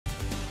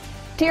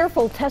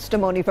Tearful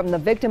testimony from the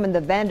victim in the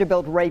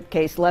Vanderbilt rape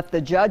case left the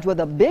judge with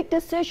a big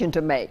decision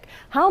to make.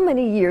 How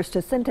many years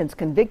to sentence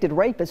convicted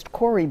rapist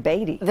Cory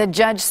Batey? The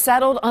judge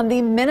settled on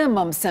the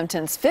minimum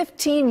sentence,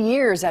 15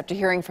 years after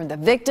hearing from the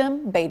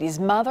victim, Batey's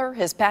mother,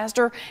 his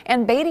pastor,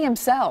 and Batey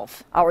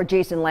himself. Our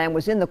Jason Lamb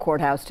was in the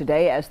courthouse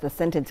today as the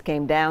sentence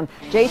came down.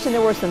 Jason,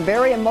 there were some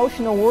very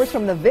emotional words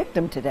from the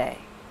victim today.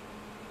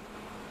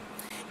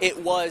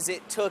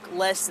 It took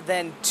less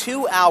than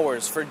 2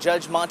 hours for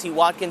Judge Monty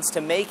Watkins to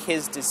make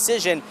his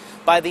decision.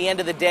 By the end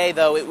of the day,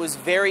 though, it was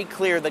very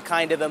clear the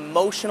kind of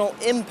emotional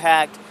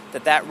impact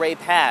that rape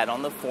had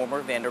on the former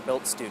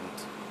Vanderbilt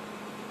student.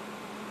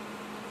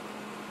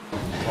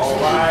 All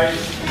right.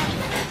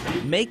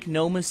 Make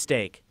no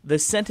mistake, the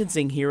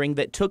sentencing hearing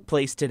that took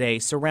place today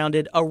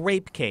surrounded a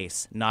rape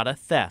case, not a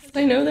theft.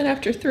 I know that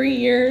after 3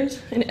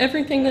 years and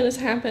everything that has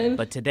happened.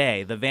 But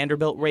today, the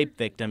Vanderbilt rape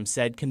victim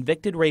said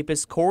convicted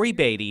rapist Cory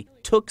Batey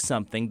took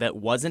something that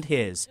wasn't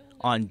his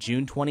on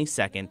June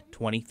 22nd,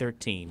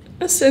 2013.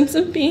 A sense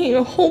of being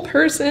a whole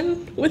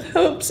person with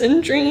hopes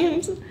and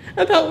dreams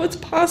about what's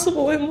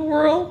possible in the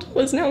world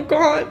was now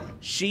gone.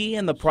 She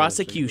and the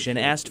prosecution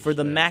asked for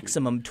the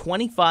maximum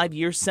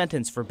 25-year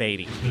sentence for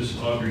Batey.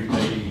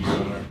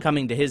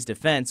 Coming to his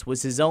defense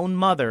was his own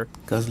mother.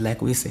 Because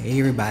like we say,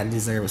 everybody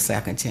deserves a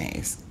second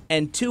chance.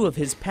 And two of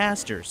his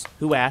pastors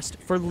who asked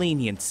for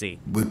leniency.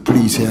 But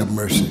please have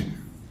mercy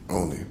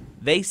on him.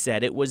 They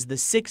said it was the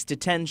 6 to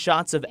 10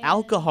 shots of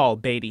alcohol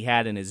Batey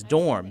had in his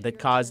dorm that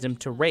caused him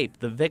to rape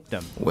the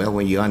victim. Well,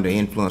 when you're under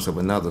influence of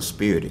another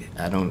spirit,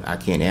 I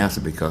can't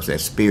answer because that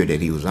spirit that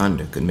he was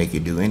under could make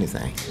you do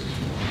anything.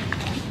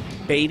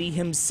 Batey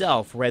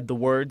himself read the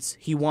words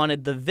he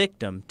wanted the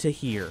victim to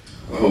hear.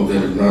 I hope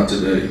that if not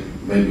today,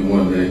 maybe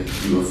one day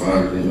you will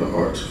find it in your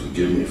heart to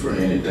forgive me for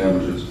any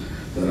damages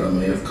that I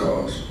may have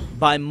caused.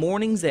 By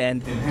morning's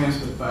end,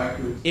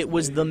 it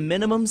was the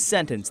minimum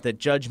sentence that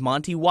Judge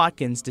Monty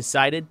Watkins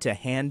decided to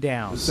hand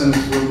down. The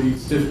sentence will be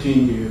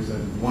 15 years at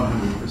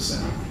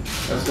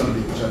 100%. That's going to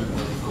be the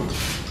judgment of the court.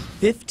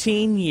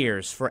 15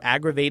 years for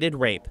aggravated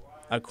rape,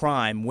 a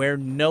crime where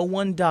no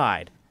one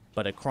died,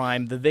 but a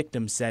crime the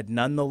victim said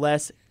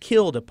nonetheless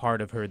killed a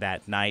part of her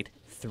that night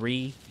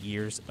 3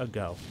 years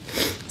ago.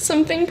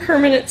 Something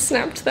permanent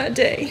snapped that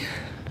day.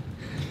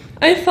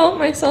 I felt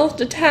myself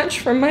detached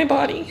from my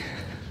body.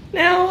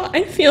 Now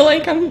I feel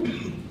like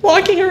I'm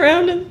walking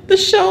around in the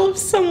shell of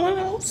someone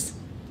else.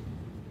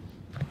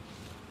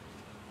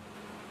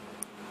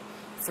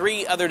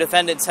 3 other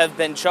defendants have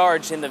been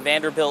charged in the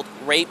Vanderbilt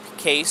rape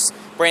case.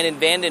 Brandon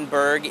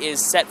Vandenberg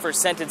is set for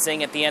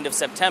sentencing at the end of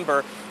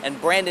September, and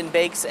Brandon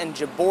Bakes and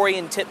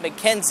Jaborian Tip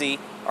McKenzie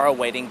are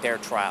awaiting their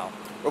trial.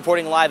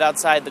 Reporting live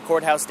outside the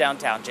courthouse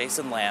downtown,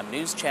 Jason Lamb,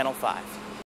 News Channel 5.